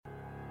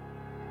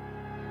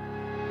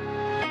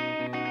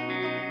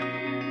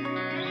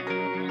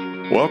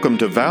Welcome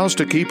to Vows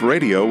to Keep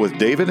Radio with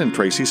David and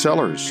Tracy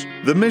Sellers.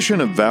 The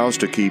mission of Vows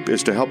to Keep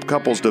is to help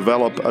couples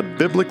develop a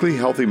biblically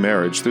healthy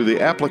marriage through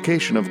the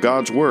application of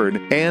God's Word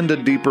and a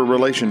deeper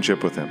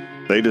relationship with Him.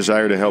 They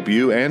desire to help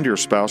you and your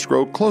spouse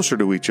grow closer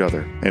to each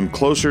other and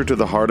closer to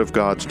the heart of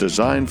God's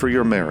design for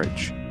your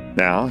marriage.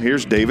 Now,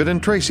 here's David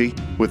and Tracy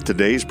with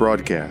today's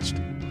broadcast.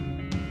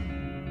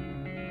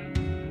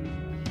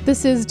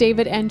 This is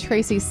David and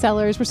Tracy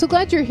Sellers. We're so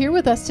glad you're here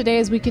with us today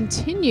as we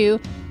continue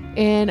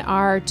in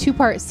our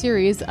two-part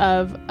series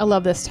of, I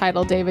love this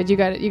title, David. You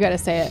got to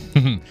say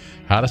it.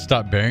 How to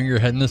stop burying your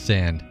head in the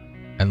sand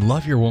and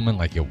love your woman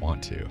like you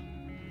want to.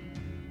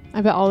 I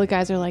bet all the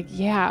guys are like,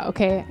 yeah,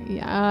 okay,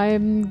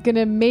 I'm going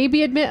to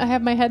maybe admit I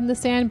have my head in the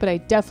sand, but I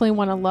definitely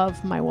want to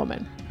love my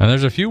woman. And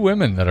there's a few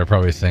women that are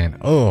probably saying,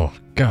 oh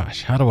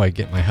gosh, how do I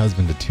get my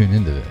husband to tune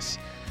into this?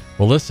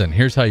 Well, listen,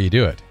 here's how you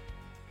do it.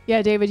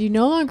 Yeah, David, you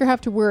no longer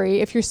have to worry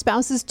if your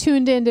spouse is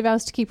tuned in to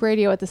Vows to Keep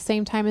Radio at the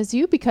same time as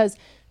you, because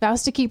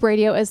Vows to Keep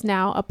Radio is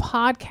now a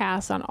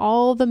podcast on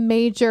all the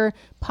major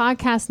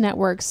podcast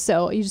networks.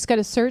 So you just got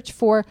to search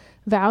for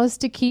Vows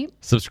to Keep.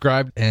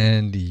 Subscribe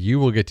and you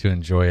will get to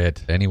enjoy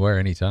it anywhere,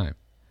 anytime.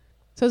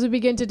 So as we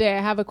begin today,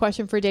 I have a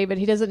question for David.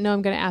 He doesn't know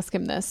I'm going to ask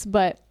him this,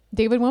 but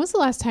David, when was the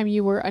last time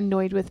you were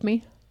annoyed with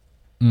me?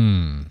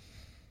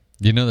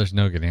 You know there's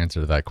no good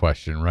answer to that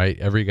question, right?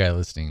 Every guy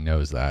listening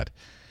knows that.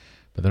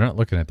 But they're not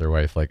looking at their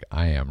wife like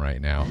I am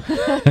right now.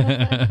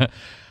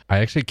 I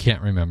actually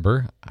can't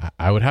remember.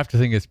 I would have to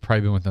think it's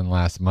probably been within the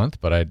last month,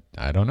 but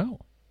I don't know.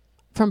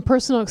 From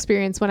personal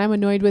experience, when I'm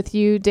annoyed with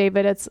you,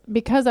 David, it's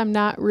because I'm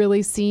not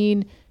really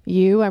seeing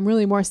you. I'm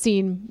really more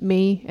seeing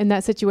me in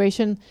that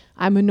situation.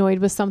 I'm annoyed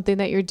with something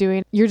that you're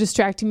doing. You're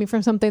distracting me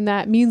from something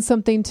that means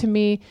something to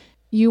me.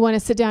 You want to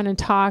sit down and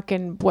talk,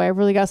 and boy, I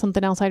really got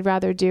something else I'd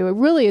rather do. It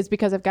really is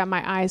because I've got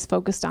my eyes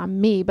focused on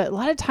me. But a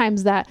lot of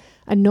times that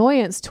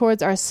annoyance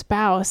towards our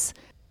spouse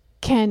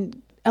can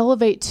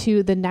elevate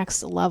to the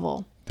next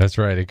level. That's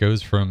right. It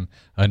goes from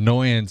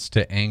annoyance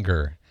to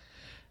anger.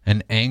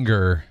 And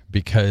anger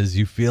because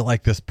you feel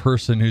like this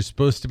person who's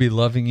supposed to be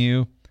loving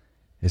you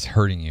is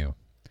hurting you.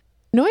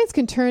 Annoyance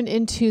can turn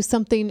into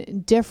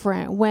something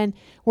different when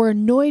we're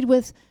annoyed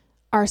with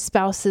our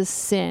spouse's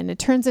sin. It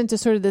turns into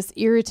sort of this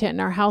irritant in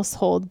our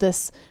household,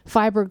 this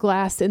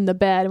fiberglass in the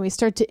bed, and we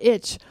start to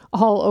itch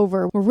all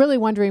over. We're really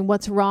wondering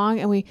what's wrong,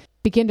 and we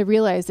begin to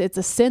realize it's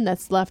a sin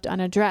that's left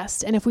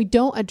unaddressed. And if we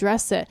don't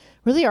address it,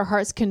 really our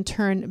hearts can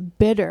turn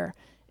bitter,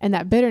 and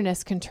that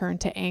bitterness can turn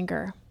to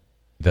anger.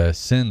 The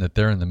sin that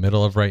they're in the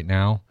middle of right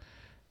now,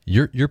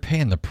 you're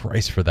paying the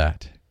price for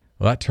that.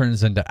 Well, that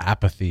turns into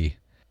apathy,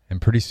 and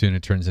pretty soon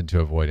it turns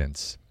into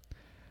avoidance.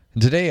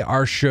 And today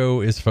our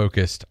show is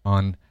focused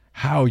on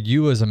how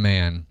you as a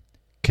man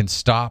can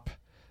stop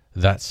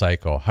that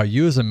cycle, how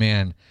you as a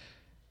man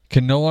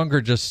can no longer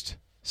just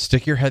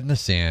stick your head in the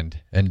sand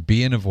and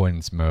be in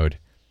avoidance mode,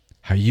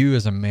 how you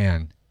as a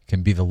man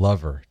can be the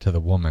lover to the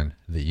woman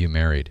that you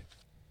married.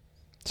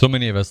 So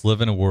many of us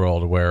live in a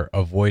world where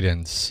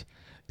avoidance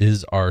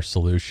is our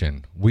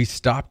solution. We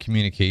stop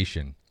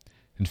communication.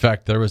 In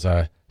fact, there was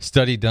a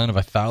study done of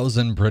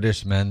 1,000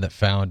 British men that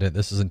found,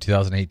 this is in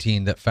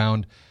 2018, that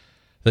found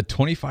that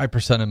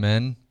 25% of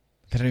men,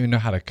 they don't even know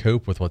how to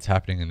cope with what's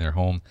happening in their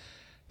home.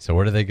 So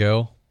where do they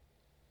go?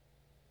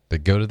 They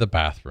go to the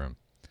bathroom.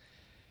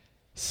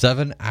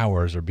 7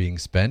 hours are being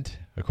spent,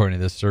 according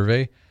to this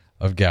survey,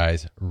 of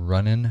guys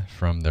running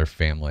from their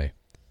family.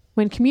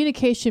 When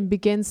communication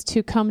begins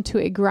to come to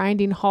a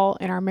grinding halt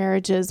in our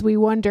marriages, we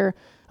wonder,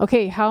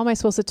 okay, how am I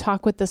supposed to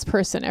talk with this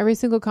person? Every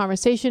single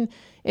conversation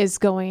is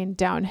going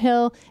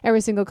downhill.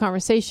 Every single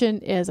conversation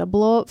is a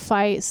blow-up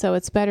fight, so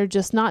it's better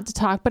just not to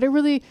talk. But I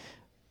really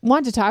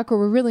want to talk, or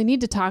we really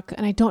need to talk,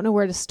 and I don't know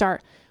where to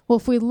start. Well,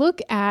 if we look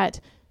at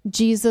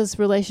Jesus'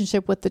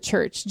 relationship with the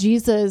church,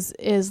 Jesus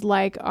is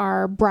like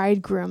our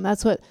bridegroom.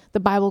 That's what the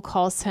Bible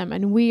calls him,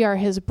 and we are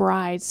his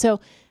bride. So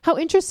how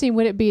interesting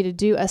would it be to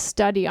do a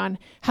study on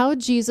how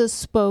Jesus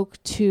spoke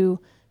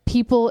to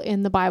people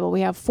in the Bible?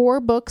 We have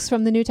 4 books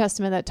from the New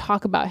Testament that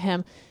talk about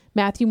him,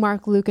 Matthew,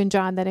 Mark, Luke, and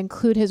John, that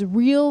include his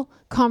real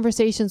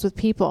conversations with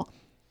people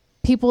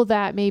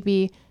that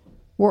maybe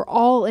were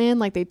all in,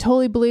 like they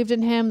totally believed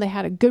in him. They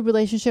had a good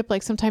relationship.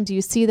 Like sometimes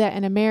you see that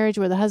in a marriage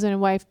where the husband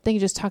and wife, they can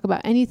just talk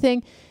about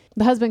anything.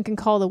 The husband can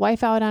call the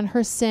wife out on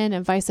her sin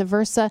and vice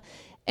versa.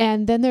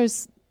 And then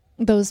there's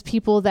those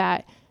people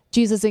that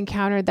Jesus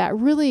encountered that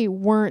really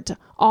weren't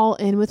all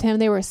in with him.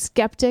 They were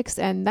skeptics,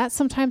 and that's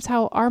sometimes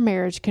how our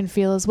marriage can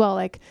feel as well.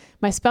 Like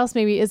my spouse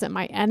maybe isn't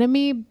my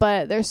enemy,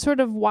 but they're sort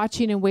of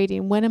watching and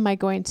waiting. When am I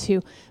going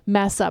to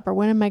mess up, or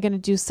when am I going to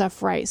do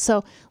stuff right?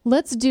 So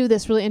let's do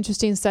this really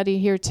interesting study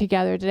here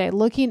together today,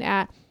 looking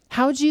at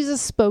how Jesus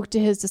spoke to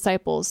his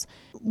disciples,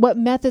 what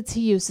methods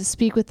he used to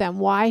speak with them,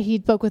 why he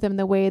spoke with them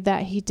the way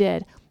that he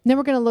did. And then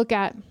we're going to look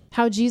at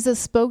how Jesus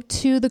spoke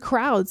to the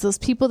crowds, those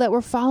people that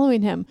were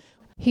following him.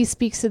 He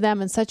speaks to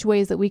them in such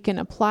ways that we can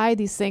apply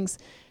these things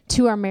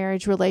to our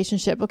marriage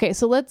relationship. Okay,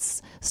 so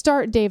let's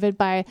start, David,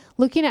 by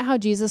looking at how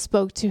Jesus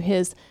spoke to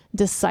his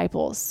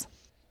disciples.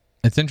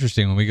 It's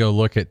interesting when we go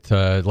look at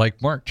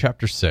like Mark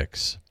chapter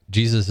 6.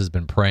 Jesus has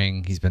been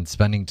praying. He's been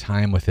spending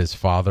time with his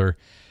Father.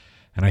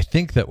 And I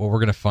think that what we're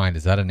going to find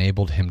is that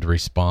enabled him to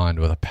respond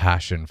with a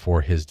passion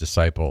for his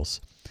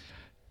disciples.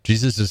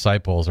 Jesus'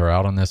 disciples are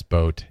out on this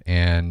boat,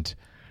 and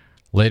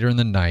later in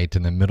the night,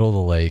 in the middle of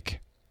the lake,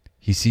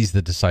 he sees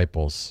the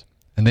disciples,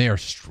 and they are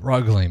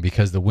struggling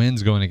because the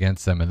wind's going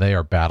against them, and they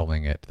are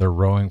battling it. They're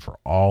rowing for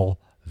all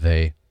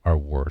they are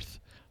worth.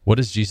 What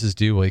does Jesus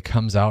do? Well, he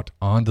comes out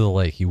onto the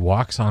lake. He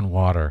walks on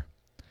water,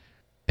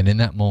 and in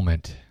that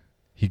moment,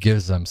 he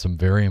gives them some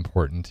very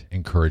important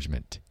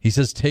encouragement. He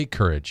says, "Take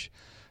courage.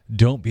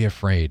 Don't be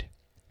afraid."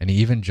 And he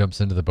even jumps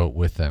into the boat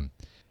with them,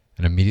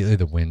 and immediately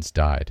the winds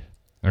died.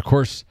 And of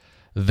course,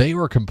 they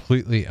were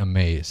completely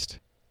amazed.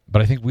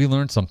 But I think we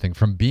learned something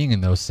from being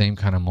in those same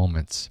kind of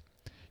moments.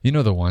 You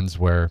know, the ones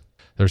where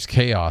there's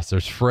chaos,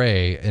 there's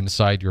fray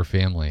inside your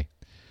family.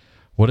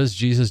 What is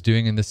Jesus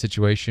doing in this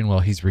situation?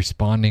 Well, he's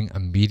responding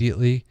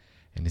immediately,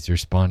 and he's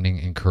responding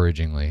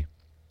encouragingly.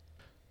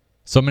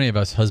 So many of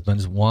us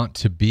husbands want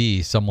to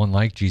be someone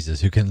like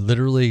Jesus who can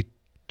literally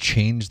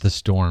change the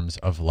storms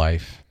of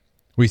life.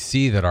 We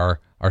see that our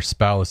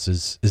spouse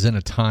is in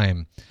a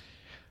time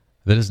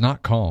that is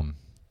not calm,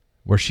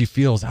 where she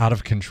feels out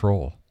of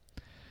control.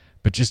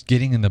 But just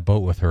getting in the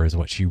boat with her is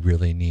what she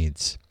really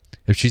needs.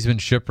 If she's been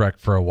shipwrecked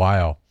for a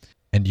while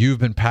and you've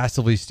been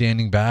passively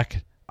standing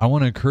back, I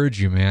want to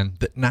encourage you, man,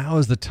 that now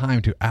is the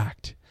time to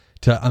act,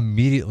 to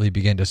immediately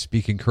begin to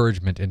speak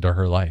encouragement into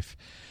her life.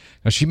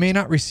 Now, she may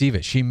not receive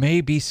it. She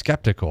may be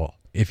skeptical.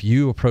 If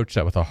you approach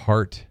that with a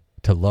heart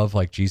to love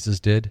like Jesus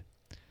did,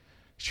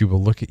 she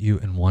will look at you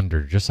and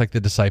wonder, just like the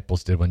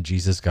disciples did when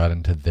Jesus got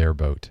into their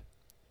boat.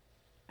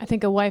 I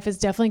think a wife is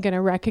definitely going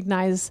to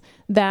recognize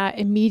that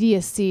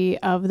immediacy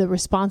of the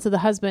response of the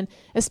husband,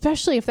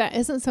 especially if that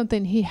isn't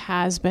something he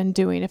has been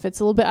doing. If it's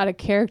a little bit out of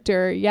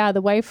character, yeah,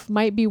 the wife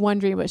might be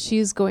wondering, but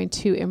she's going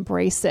to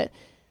embrace it.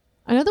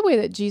 Another way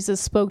that Jesus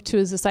spoke to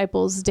his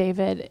disciples,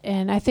 David,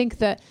 and I think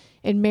that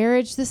in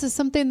marriage, this is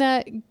something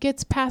that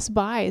gets passed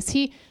by, is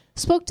he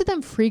spoke to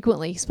them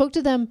frequently. He spoke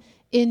to them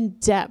in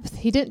depth.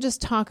 He didn't just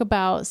talk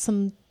about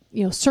some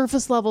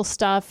surface level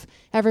stuff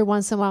every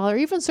once in a while, or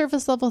even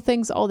surface level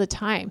things all the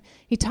time.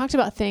 He talked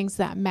about things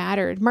that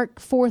mattered. Mark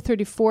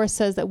 4:34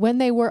 says that when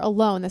they were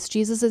alone, that's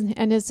Jesus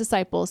and his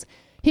disciples,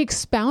 he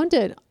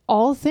expounded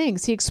all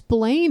things. He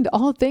explained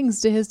all things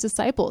to his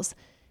disciples.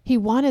 He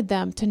wanted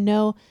them to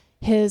know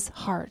his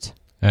heart.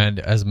 And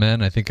as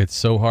men, I think it's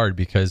so hard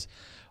because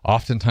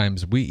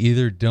oftentimes we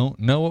either don't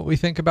know what we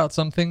think about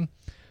something,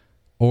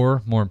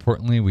 or more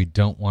importantly, we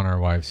don't want our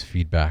wives'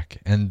 feedback.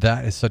 And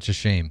that is such a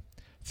shame.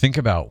 Think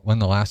about when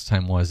the last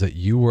time was that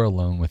you were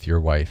alone with your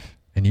wife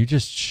and you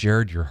just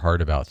shared your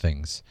heart about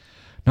things,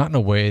 not in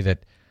a way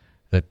that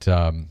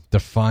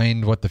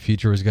defined what the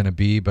future was going to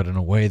be, but in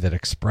a way that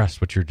expressed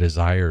what your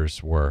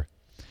desires were.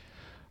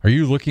 Are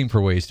you looking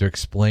for ways to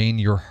explain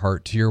your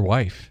heart to your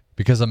wife?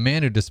 Because a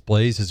man who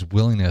displays his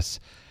willingness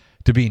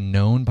to be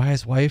known by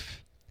his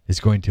wife is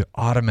going to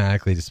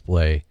automatically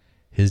display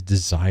his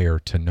desire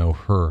to know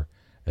her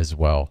as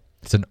well.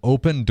 It's an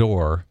open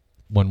door.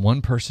 When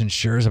one person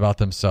shares about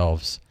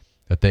themselves,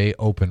 that they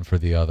open for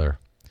the other.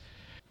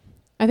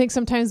 I think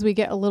sometimes we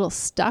get a little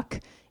stuck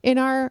in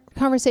our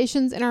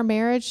conversations in our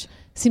marriage.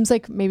 Seems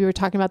like maybe we're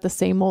talking about the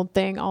same old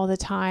thing all the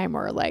time,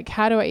 or like,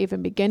 how do I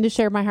even begin to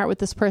share my heart with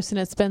this person?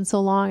 It's been so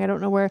long. I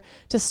don't know where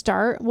to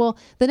start. Well,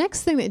 the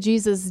next thing that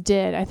Jesus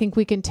did, I think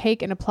we can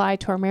take and apply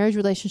to our marriage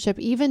relationship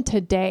even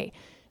today.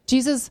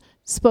 Jesus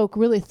spoke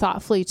really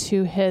thoughtfully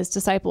to his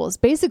disciples.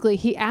 Basically,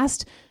 he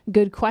asked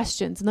good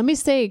questions. And let me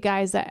say,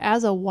 guys, that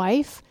as a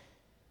wife,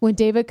 when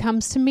David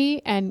comes to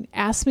me and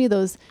asks me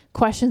those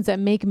questions that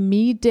make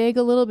me dig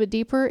a little bit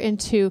deeper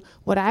into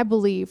what I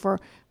believe or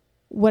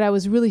what I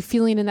was really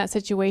feeling in that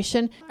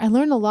situation, I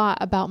learn a lot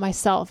about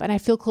myself and I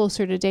feel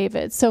closer to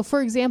David. So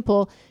for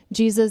example,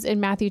 Jesus in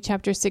Matthew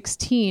chapter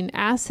 16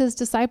 asks his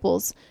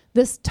disciples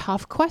this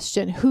tough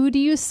question: who do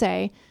you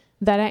say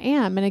that I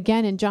am? And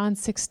again, in John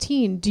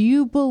 16, do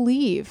you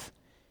believe?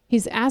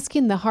 He's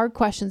asking the hard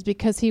questions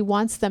because he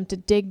wants them to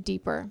dig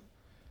deeper.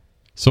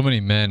 So many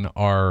men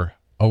are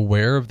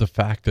aware of the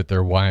fact that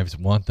their wives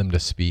want them to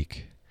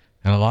speak.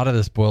 And a lot of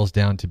this boils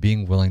down to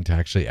being willing to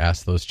actually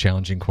ask those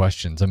challenging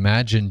questions.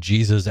 Imagine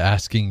Jesus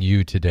asking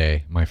you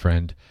today, my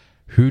friend,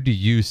 who do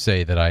you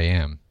say that I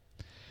am?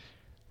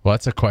 Well,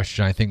 that's a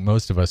question I think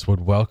most of us would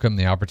welcome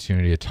the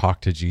opportunity to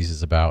talk to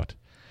Jesus about.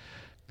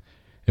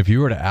 If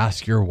you were to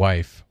ask your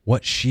wife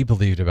what she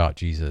believed about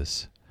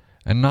Jesus,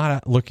 and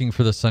not looking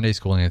for the Sunday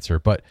school answer,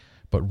 but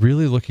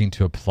really looking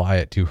to apply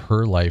it to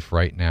her life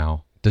right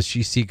now, does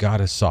she see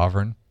God as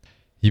sovereign?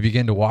 You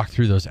begin to walk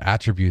through those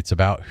attributes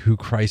about who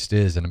Christ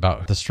is and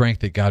about the strength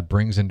that God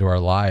brings into our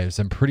lives,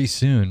 and pretty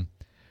soon,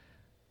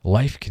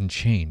 life can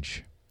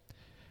change.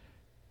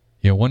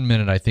 One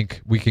minute I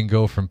think we can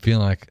go from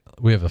feeling like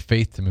we have the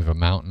faith to move a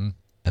mountain,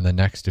 and the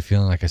next to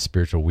feeling like a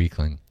spiritual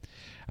weakling.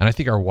 And I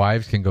think our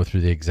wives can go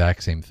through the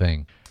exact same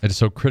thing. It is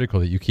so critical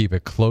that you keep a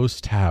close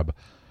tab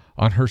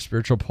on her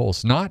spiritual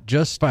pulse, not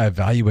just by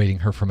evaluating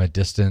her from a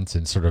distance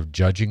and sort of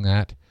judging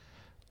that.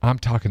 I'm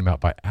talking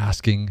about by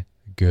asking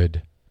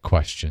good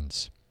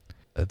questions.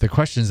 The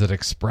questions that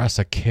express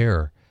a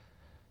care,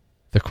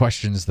 the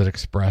questions that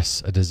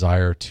express a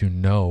desire to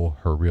know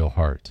her real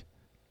heart.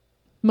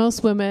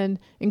 Most women,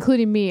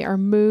 including me, are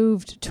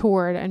moved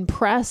toward and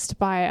pressed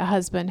by a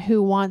husband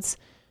who wants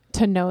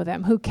to know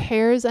them, who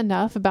cares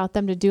enough about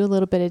them to do a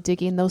little bit of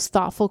digging. Those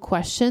thoughtful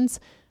questions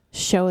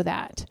show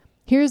that.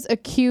 Here's a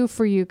cue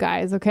for you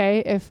guys, okay?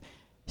 If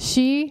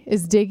she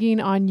is digging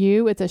on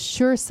you, it's a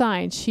sure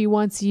sign she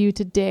wants you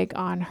to dig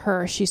on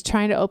her. She's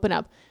trying to open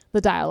up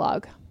the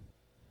dialogue.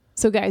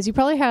 So guys, you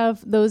probably have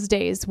those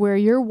days where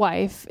your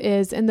wife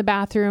is in the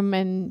bathroom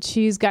and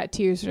she's got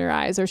tears in her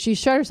eyes, or she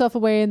shut herself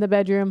away in the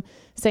bedroom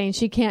saying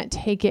she can't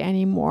take it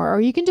anymore.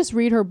 Or you can just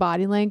read her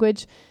body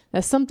language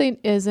that something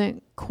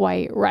isn't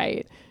quite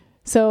right.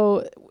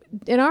 So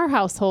in our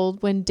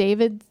household, when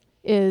David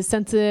is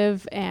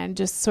sensitive and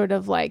just sort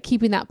of like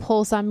keeping that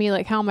pulse on me,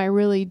 like how am I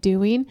really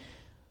doing?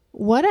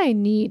 What I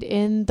need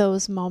in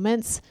those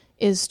moments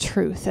is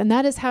truth. And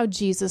that is how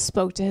Jesus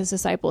spoke to his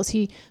disciples.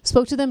 He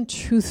spoke to them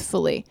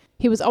truthfully.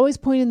 He was always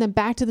pointing them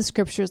back to the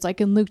scriptures,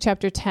 like in Luke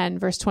chapter 10,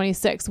 verse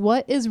 26.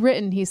 What is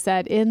written, he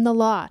said, in the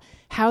law?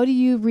 How do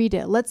you read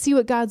it? Let's see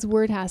what God's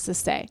word has to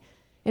say.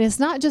 And it's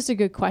not just a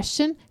good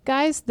question,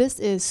 guys. This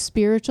is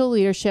spiritual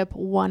leadership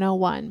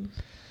 101.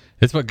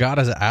 It's what God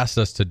has asked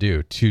us to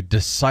do, to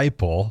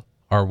disciple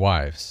our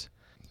wives,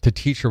 to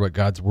teach her what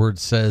God's word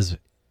says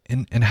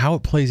and how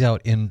it plays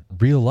out in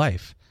real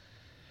life,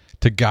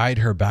 to guide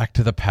her back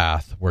to the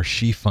path where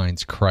she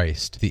finds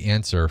Christ, the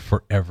answer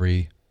for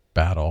every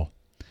battle.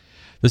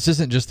 This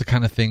isn't just the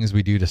kind of things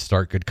we do to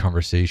start good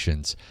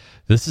conversations.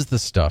 This is the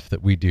stuff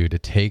that we do to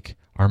take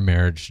our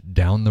marriage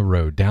down the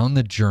road, down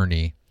the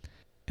journey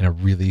in a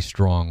really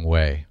strong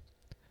way.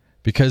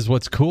 Because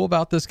what's cool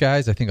about this,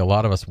 guys, I think a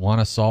lot of us want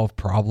to solve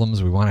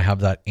problems. We want to have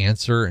that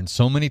answer. And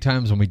so many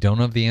times when we don't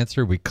have the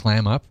answer, we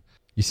clam up.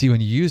 You see,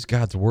 when you use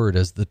God's word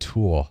as the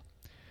tool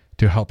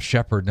to help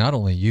shepherd not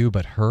only you,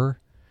 but her,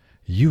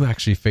 you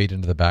actually fade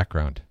into the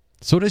background.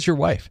 So does your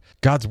wife.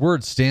 God's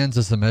word stands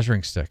as the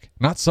measuring stick,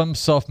 not some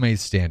self-made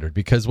standard,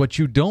 because what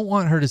you don't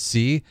want her to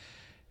see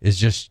is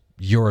just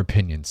your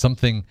opinion,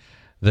 something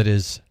that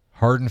is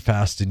hard and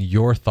fast in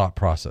your thought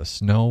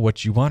process. No,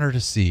 what you want her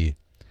to see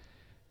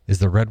is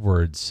the red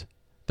words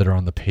that are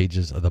on the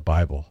pages of the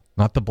Bible,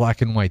 not the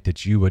black and white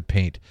that you would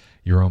paint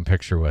your own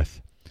picture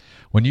with.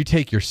 When you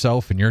take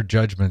yourself and your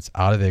judgments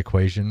out of the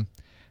equation,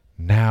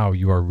 now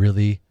you are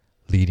really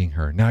leading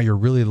her. Now you're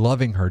really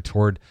loving her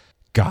toward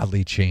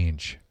godly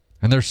change.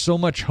 And there's so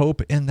much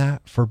hope in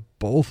that for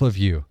both of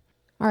you.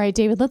 All right,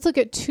 David, let's look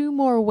at two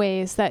more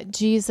ways that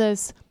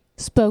Jesus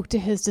spoke to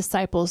his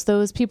disciples,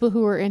 those people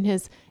who were in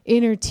his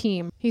inner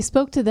team. He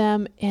spoke to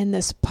them in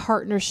this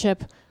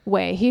partnership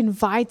way. He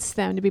invites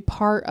them to be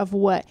part of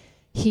what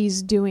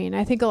he's doing.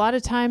 I think a lot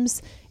of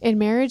times in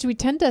marriage, we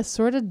tend to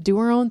sort of do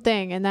our own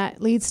thing, and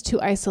that leads to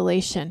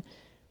isolation.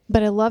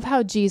 But I love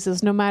how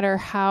Jesus, no matter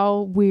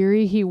how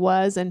weary he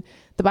was, and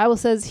the Bible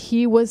says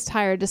he was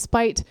tired,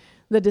 despite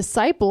the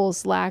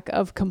disciples' lack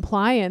of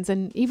compliance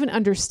and even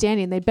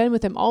understanding. They'd been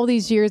with him all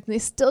these years and they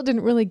still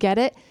didn't really get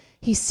it.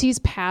 He sees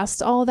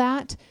past all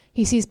that.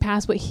 He sees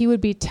past what he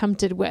would be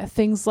tempted with,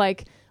 things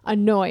like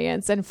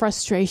annoyance and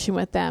frustration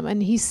with them.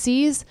 And he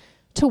sees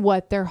to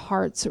what their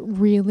hearts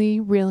really,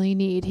 really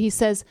need. He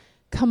says,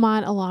 come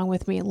on along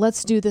with me.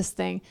 Let's do this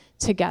thing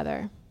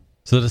together.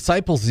 So the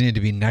disciples needed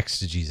to be next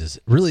to Jesus,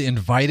 really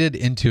invited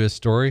into his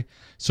story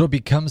so it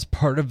becomes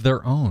part of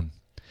their own.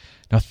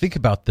 Now think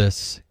about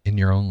this in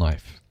your own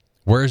life.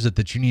 Where is it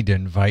that you need to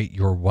invite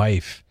your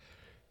wife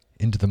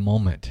into the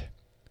moment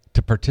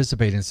to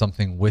participate in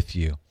something with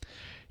you?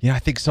 I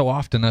think so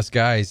often us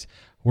guys,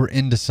 we're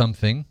into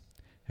something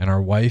and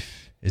our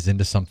wife is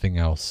into something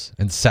else.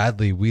 And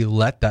sadly, we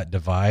let that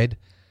divide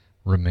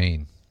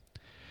remain.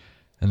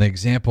 And the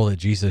example that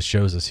Jesus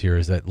shows us here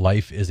is that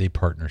life is a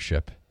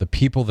partnership. The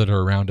people that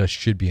are around us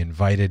should be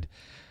invited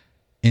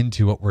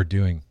into what we're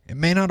doing. It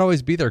may not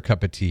always be their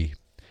cup of tea,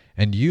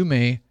 and you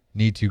may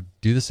need to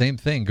do the same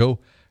thing. Go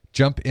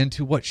jump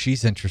into what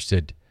she's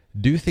interested.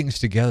 Do things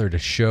together to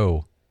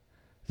show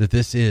that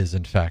this is,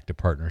 in fact, a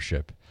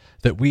partnership,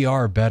 that we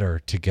are better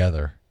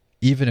together,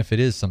 even if it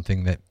is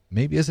something that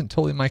maybe isn't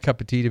totally my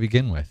cup of tea to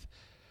begin with.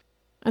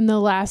 And the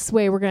last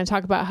way we're going to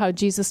talk about how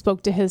Jesus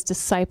spoke to his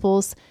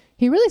disciples,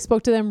 he really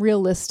spoke to them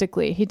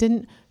realistically. He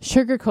didn't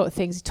sugarcoat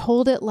things. He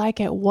told it like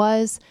it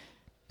was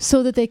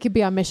so that they could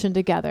be on mission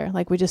together,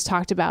 like we just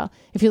talked about.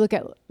 If you look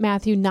at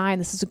Matthew 9,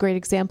 this is a great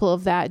example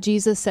of that.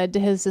 Jesus said to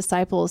his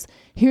disciples,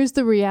 here's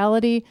the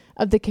reality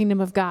of the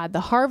kingdom of God. The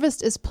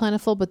harvest is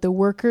plentiful, but the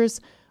workers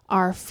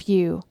are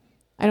few.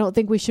 I don't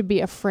think we should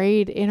be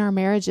afraid in our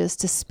marriages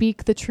to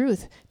speak the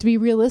truth, to be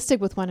realistic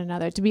with one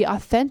another, to be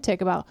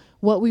authentic about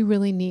what we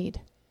really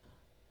need.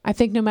 I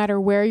think no matter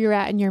where you're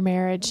at in your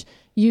marriage,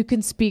 you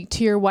can speak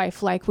to your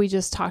wife like we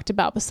just talked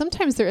about, but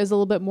sometimes there is a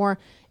little bit more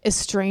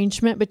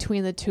estrangement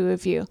between the two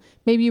of you.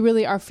 Maybe you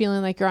really are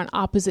feeling like you're on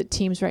opposite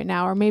teams right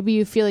now, or maybe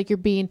you feel like you're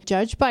being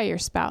judged by your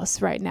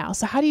spouse right now.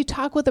 So how do you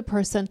talk with a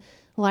person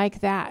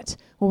like that?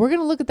 Well, we're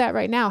going to look at that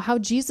right now, how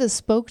Jesus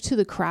spoke to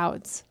the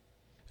crowds.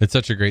 It's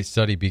such a great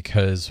study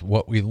because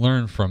what we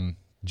learn from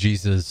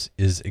Jesus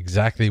is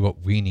exactly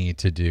what we need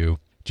to do.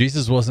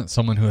 Jesus wasn't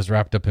someone who was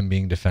wrapped up in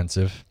being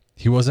defensive.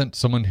 He wasn't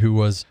someone who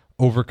was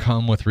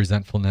overcome with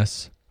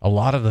resentfulness. A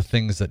lot of the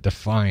things that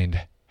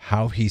defined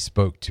how he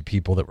spoke to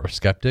people that were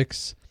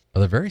skeptics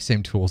are the very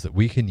same tools that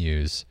we can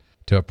use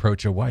to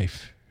approach a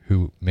wife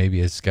who maybe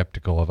is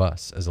skeptical of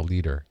us as a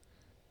leader.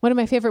 One of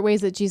my favorite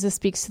ways that Jesus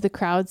speaks to the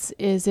crowds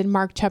is in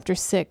Mark chapter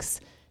 6.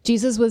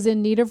 Jesus was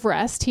in need of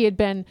rest. He had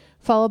been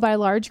followed by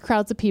large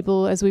crowds of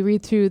people. As we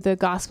read through the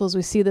Gospels,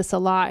 we see this a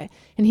lot.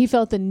 And he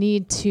felt the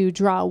need to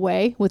draw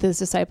away with his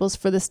disciples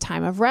for this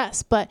time of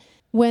rest. But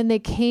when they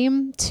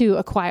came to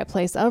a quiet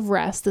place of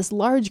rest, this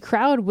large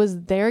crowd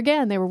was there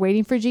again. They were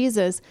waiting for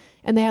Jesus,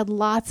 and they had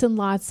lots and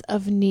lots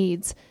of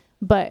needs.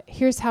 But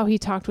here's how he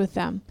talked with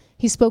them.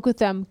 He spoke with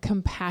them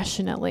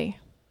compassionately.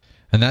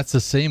 And that's the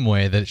same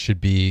way that it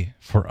should be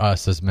for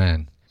us as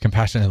men.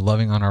 Compassionate,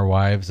 loving on our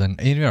wives and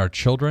even our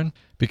children.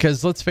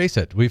 Because let's face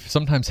it, we've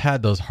sometimes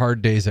had those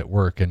hard days at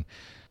work, and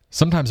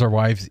sometimes our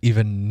wives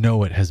even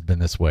know it has been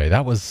this way.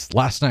 That was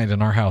last night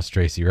in our house,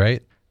 Tracy,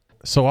 right?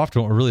 So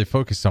often what we're really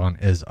focused on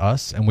is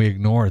us, and we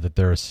ignore that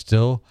there is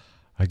still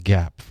a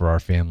gap for our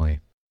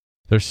family.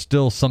 There's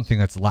still something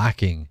that's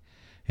lacking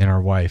in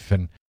our wife.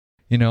 And,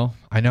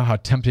 I know how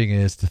tempting it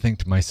is to think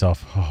to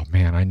myself, oh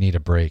man, I need a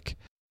break.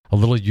 A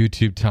little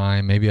YouTube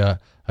time, maybe a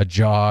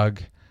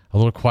jog, a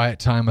little quiet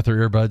time with our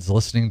earbuds,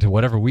 listening to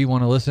whatever we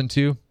want to listen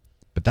to.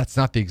 But that's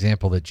not the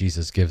example that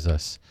Jesus gives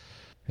us.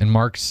 In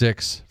Mark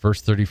 6,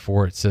 verse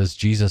 34, it says,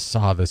 Jesus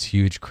saw this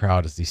huge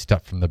crowd as he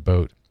stepped from the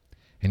boat,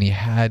 and he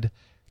had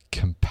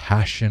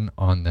compassion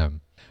on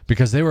them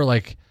because they were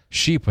like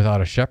sheep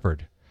without a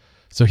shepherd.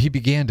 So he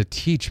began to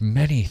teach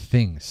many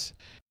things.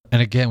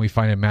 And again, we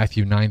find in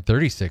Matthew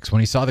 9:36, when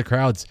he saw the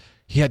crowds,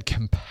 he had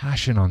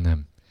compassion on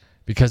them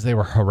because they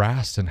were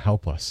harassed and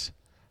helpless.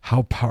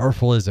 How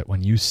powerful is it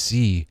when you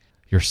see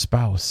your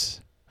spouse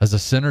as a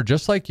sinner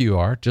just like you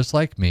are, just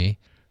like me,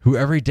 who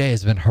every day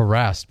has been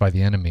harassed by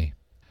the enemy.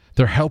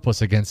 They're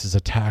helpless against his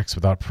attacks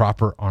without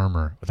proper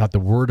armor, without the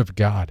word of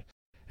God.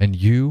 And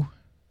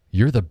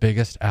you're the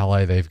biggest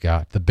ally they've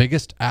got. The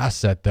biggest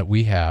asset that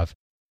we have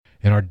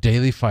in our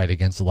daily fight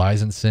against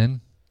lies and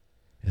sin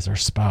is our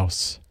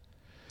spouse.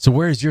 So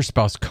where is your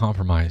spouse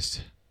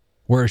compromised?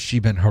 Where has she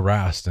been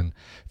harassed and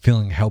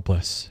feeling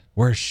helpless?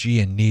 Where is she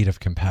in need of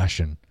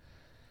compassion?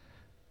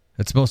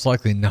 It's most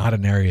likely not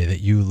an area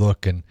that you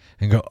look and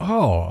go,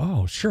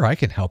 oh, sure, I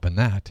can help in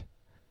that.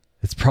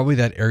 It's probably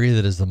that area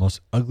that is the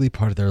most ugly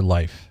part of their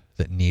life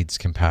that needs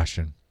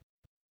compassion.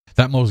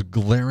 That most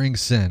glaring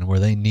sin where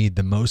they need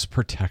the most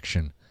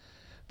protection.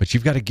 But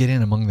you've got to get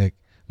in among the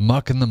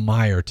muck and the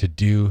mire to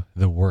do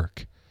the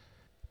work.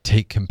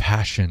 Take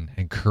compassion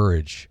and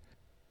courage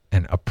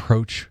and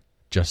approach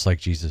just like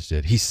Jesus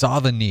did. He saw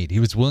the need. He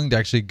was willing to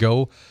actually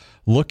go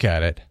look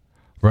at it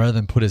rather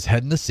than put his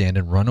head in the sand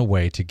and run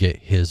away to get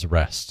his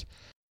rest.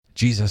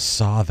 Jesus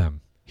saw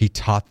them. He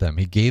taught them.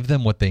 He gave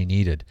them what they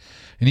needed.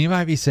 And you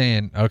might be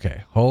saying,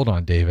 okay, hold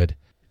on, David.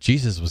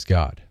 Jesus was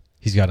God.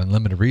 He's got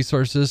unlimited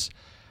resources.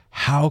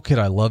 How could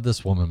I love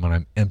this woman when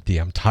I'm empty?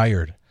 I'm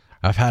tired.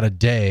 I've had a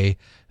day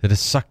that has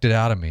sucked it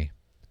out of me.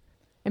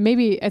 And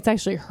maybe it's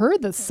actually her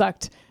that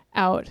sucked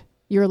out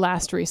your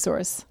last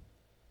resource.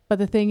 But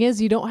the thing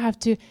is, you don't have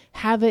to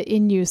have it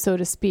in you, so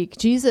to speak.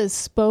 Jesus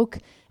spoke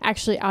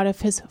actually out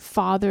of his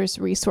Father's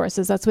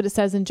resources. That's what it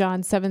says in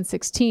John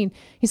 7:16.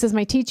 He says,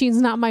 my teaching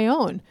is not my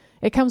own.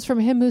 It comes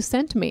from him who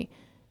sent me.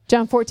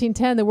 John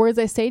 14:10, the words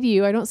I say to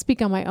you, I don't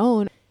speak on my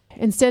own.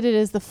 Instead, it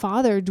is the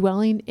Father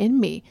dwelling in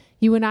me.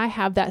 You and I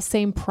have that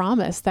same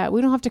promise that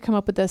we don't have to come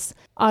up with this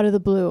out of the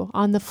blue,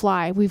 on the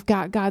fly. We've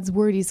got God's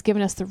word. He's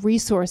given us the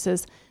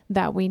resources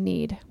that we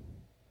need.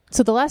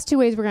 So the last two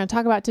ways we're going to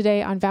talk about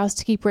today on Vows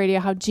to Keep Radio,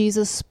 how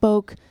Jesus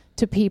spoke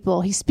to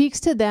people. He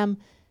speaks to them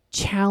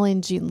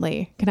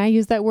challengingly. Can I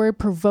use that word?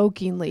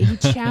 Provokingly. He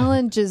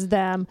challenges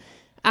them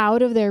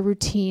out of their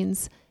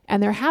routines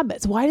and their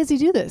habits. Why does he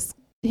do this?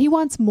 He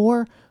wants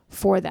more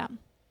for them.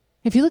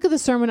 If you look at the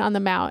Sermon on the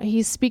Mount,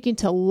 he's speaking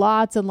to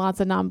lots and lots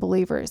of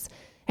non-believers,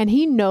 and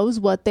he knows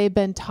what they've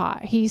been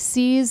taught. He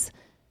sees,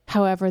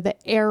 however, the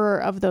error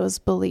of those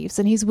beliefs,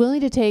 and he's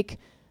willing to take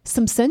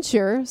some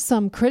censure,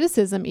 some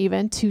criticism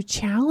even, to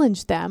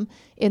challenge them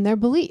in their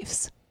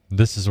beliefs.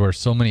 This is where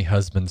so many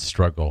husbands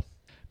struggle,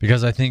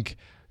 because I think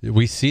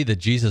we see that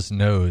Jesus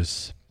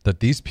knows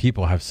that these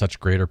people have such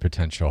greater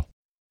potential.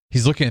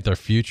 He's looking at their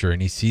future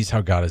and he sees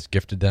how God has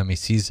gifted them. He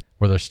sees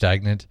where they're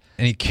stagnant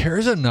and he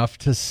cares enough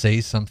to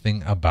say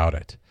something about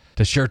it,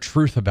 to share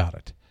truth about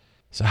it.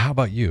 So how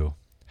about you?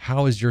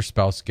 How is your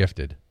spouse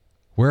gifted?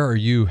 Where are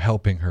you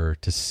helping her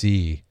to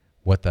see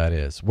what that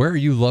is? Where are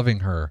you loving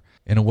her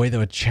in a way that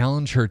would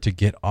challenge her to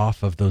get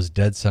off of those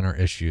dead center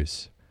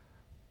issues?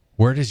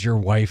 Where does your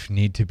wife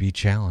need to be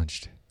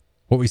challenged?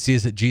 What we see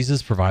is that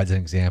Jesus provides an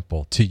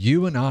example to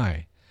you and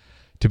I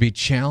to be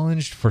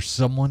challenged for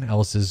someone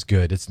else's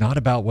good. It's not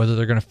about whether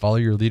they're going to follow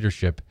your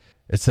leadership.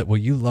 It's that will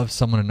you love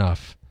someone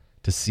enough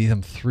to see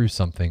them through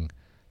something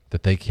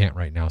that they can't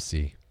right now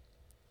see.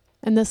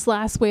 And this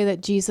last way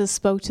that Jesus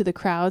spoke to the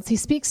crowds, he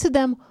speaks to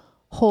them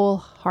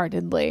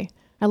wholeheartedly.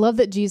 I love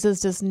that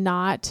Jesus does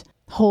not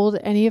hold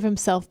any of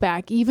himself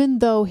back, even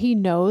though he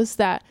knows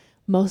that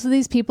most of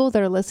these people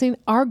that are listening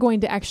are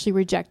going to actually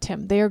reject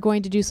him. They are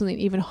going to do something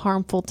even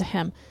harmful to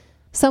him.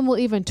 Some will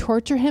even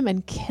torture him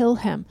and kill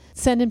him,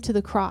 send him to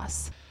the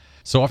cross.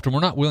 So often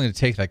we're not willing to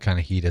take that kind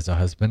of heat as a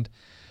husband.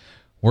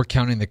 We're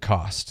counting the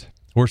cost.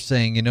 We're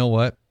saying, you know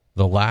what?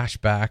 The lash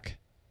back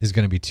is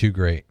going to be too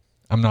great.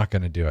 I'm not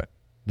going to do it.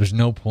 There's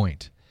no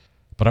point.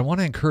 But I want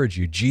to encourage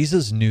you,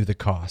 Jesus knew the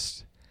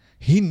cost.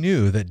 He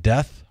knew that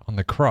death on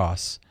the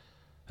cross,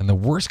 and the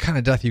worst kind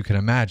of death you can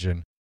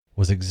imagine,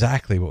 was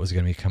exactly what was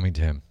going to be coming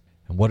to him.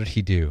 And what did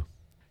he do?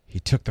 He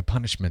took the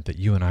punishment that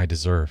you and I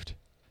deserved.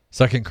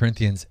 2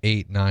 Corinthians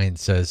 8:9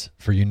 says,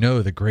 "For you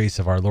know the grace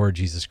of our Lord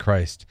Jesus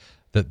Christ,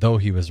 that though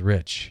he was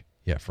rich,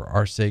 yet for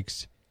our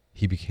sakes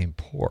he became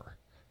poor,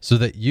 so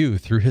that you,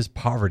 through his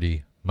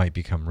poverty, might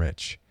become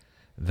rich."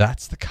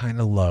 That's the kind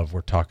of love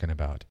we're talking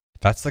about.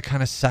 That's the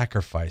kind of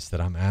sacrifice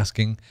that I'm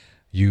asking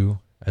you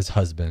as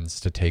husbands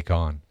to take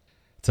on.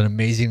 It's an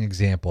amazing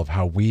example of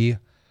how we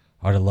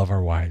are to love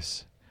our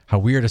wives, how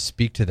we are to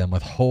speak to them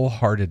with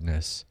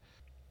wholeheartedness.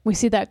 We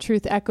see that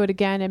truth echoed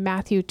again in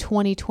Matthew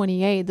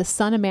 20:28. The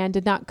Son of Man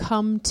did not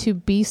come to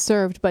be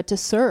served, but to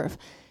serve,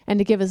 and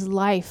to give his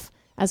life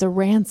as a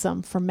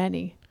ransom for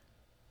many.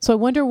 So I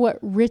wonder what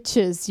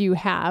riches you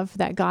have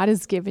that God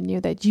has given you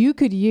that you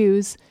could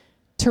use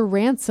to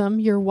ransom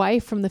your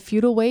wife from the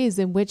futile ways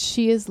in which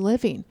she is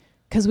living.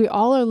 Because we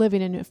all are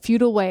living in a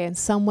futile way in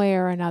some way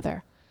or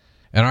another.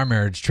 In our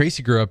marriage,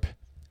 Tracy grew up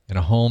in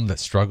a home that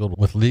struggled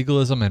with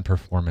legalism and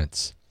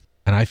performance.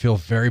 And I feel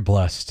very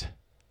blessed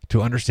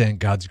to understand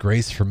God's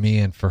grace for me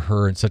and for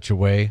her in such a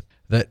way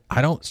that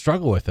I don't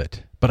struggle with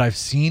it. But I've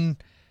seen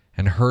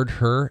and heard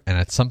her, and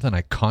it's something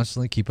I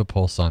constantly keep a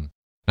pulse on.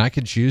 And I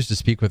can choose to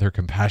speak with her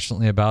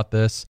compassionately about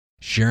this,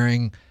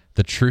 sharing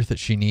the truth that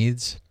she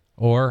needs,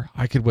 or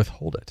I could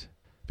withhold it.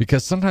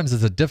 Because sometimes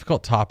it's a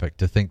difficult topic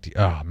to think,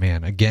 oh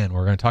man, again,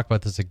 we're going to talk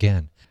about this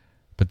again.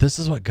 But this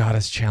is what God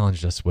has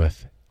challenged us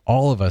with.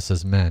 All of us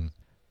as men,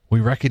 we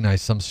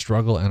recognize some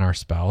struggle in our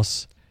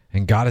spouse,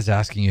 and God is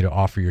asking you to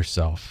offer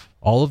yourself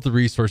all of the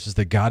resources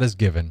that God has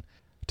given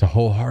to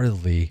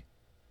wholeheartedly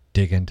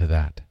dig into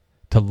that,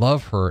 to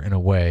love her in a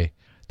way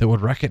that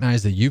would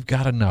recognize that you've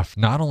got enough,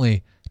 not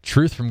only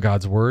truth from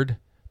God's word,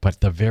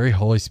 but the very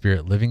Holy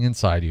Spirit living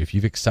inside you. If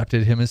you've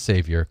accepted him as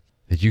Savior,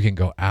 that you can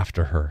go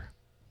after her.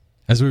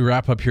 As we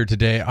wrap up here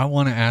today, I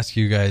want to ask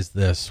you guys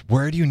this.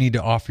 Where do you need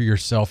to offer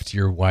yourself to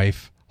your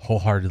wife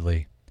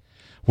wholeheartedly?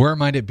 Where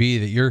might it be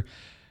that you're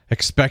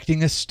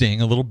expecting a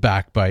sting, a little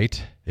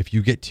backbite, if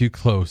you get too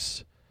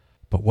close?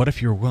 But what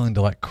if you're willing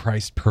to let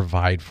Christ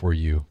provide for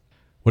you?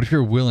 What if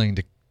you're willing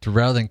to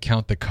rather than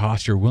count the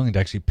cost, you're willing to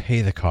actually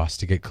pay the cost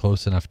to get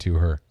close enough to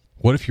her?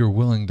 What if you're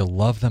willing to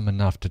love them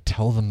enough to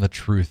tell them the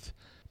truth,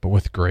 but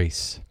with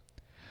grace?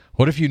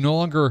 What if you no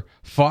longer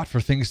fought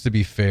for things to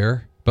be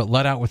fair, but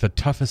let out with the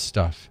toughest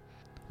stuff?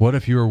 What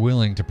if you were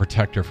willing to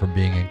protect her from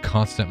being in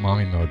constant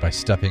mommy mode by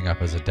stepping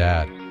up as a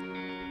dad?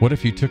 What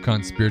if you took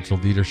on spiritual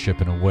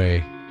leadership in a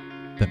way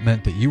that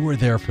meant that you were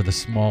there for the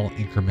small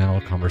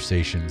incremental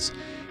conversations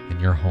in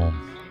your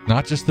home?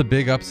 Not just the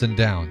big ups and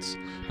downs,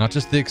 not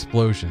just the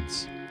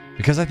explosions.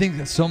 Because I think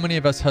that so many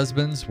of us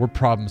husbands, we're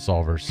problem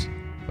solvers.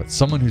 But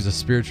someone who's a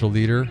spiritual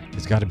leader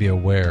has got to be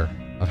aware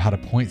of how to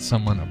point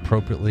someone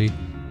appropriately,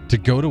 to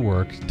go to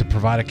work, to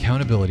provide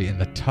accountability in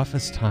the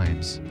toughest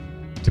times,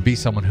 to be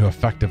someone who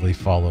effectively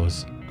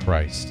follows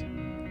Christ.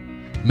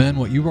 Men,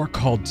 what you are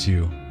called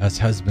to as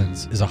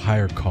husbands is a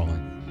higher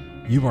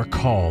calling. You are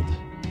called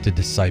to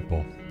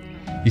disciple.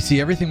 You see,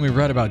 everything we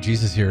read about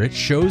Jesus here, it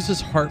shows his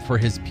heart for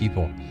his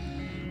people.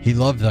 He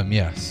loved them,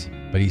 yes,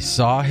 but he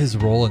saw his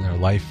role in their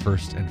life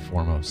first and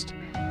foremost.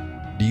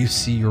 Do you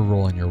see your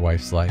role in your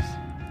wife's life?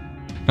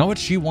 Not what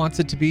she wants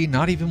it to be,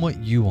 not even what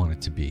you want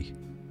it to be.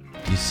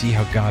 You see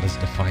how God has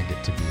defined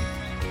it to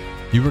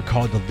be. You were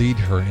called to lead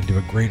her into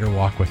a greater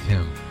walk with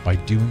him by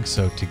doing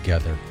so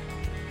together.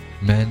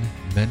 Men,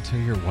 mentor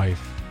your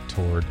wife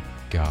toward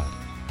God.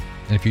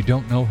 And if you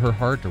don't know her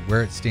heart or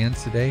where it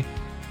stands today,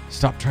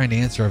 stop trying to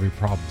answer every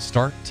problem.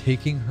 Start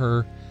taking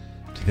her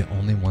to the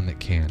only one that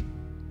can.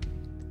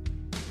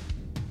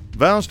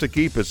 Vows to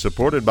Keep is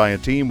supported by a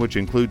team which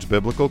includes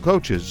biblical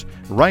coaches,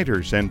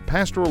 writers, and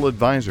pastoral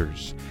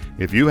advisors.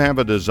 If you have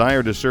a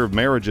desire to serve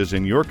marriages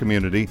in your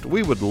community,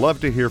 we would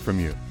love to hear from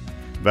you.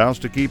 Vows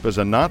to Keep is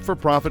a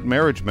not-for-profit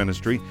marriage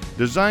ministry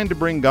designed to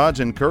bring God's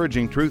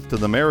encouraging truth to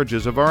the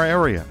marriages of our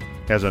area.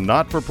 As a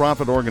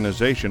not-for-profit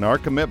organization, our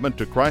commitment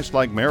to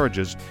Christ-like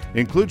marriages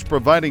includes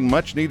providing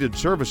much-needed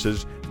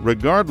services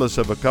regardless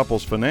of a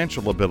couple's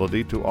financial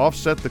ability to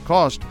offset the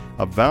cost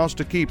of Vows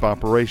to Keep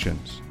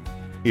operations.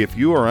 If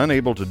you are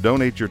unable to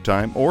donate your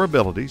time or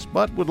abilities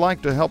but would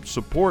like to help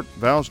support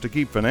Vows to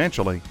Keep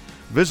financially,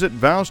 visit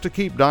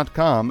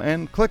vowstokeep.com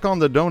and click on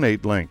the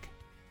donate link.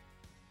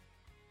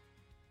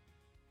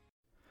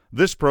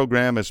 This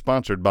program is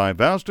sponsored by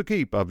Vows to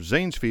Keep of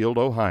Zanesfield,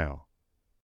 Ohio.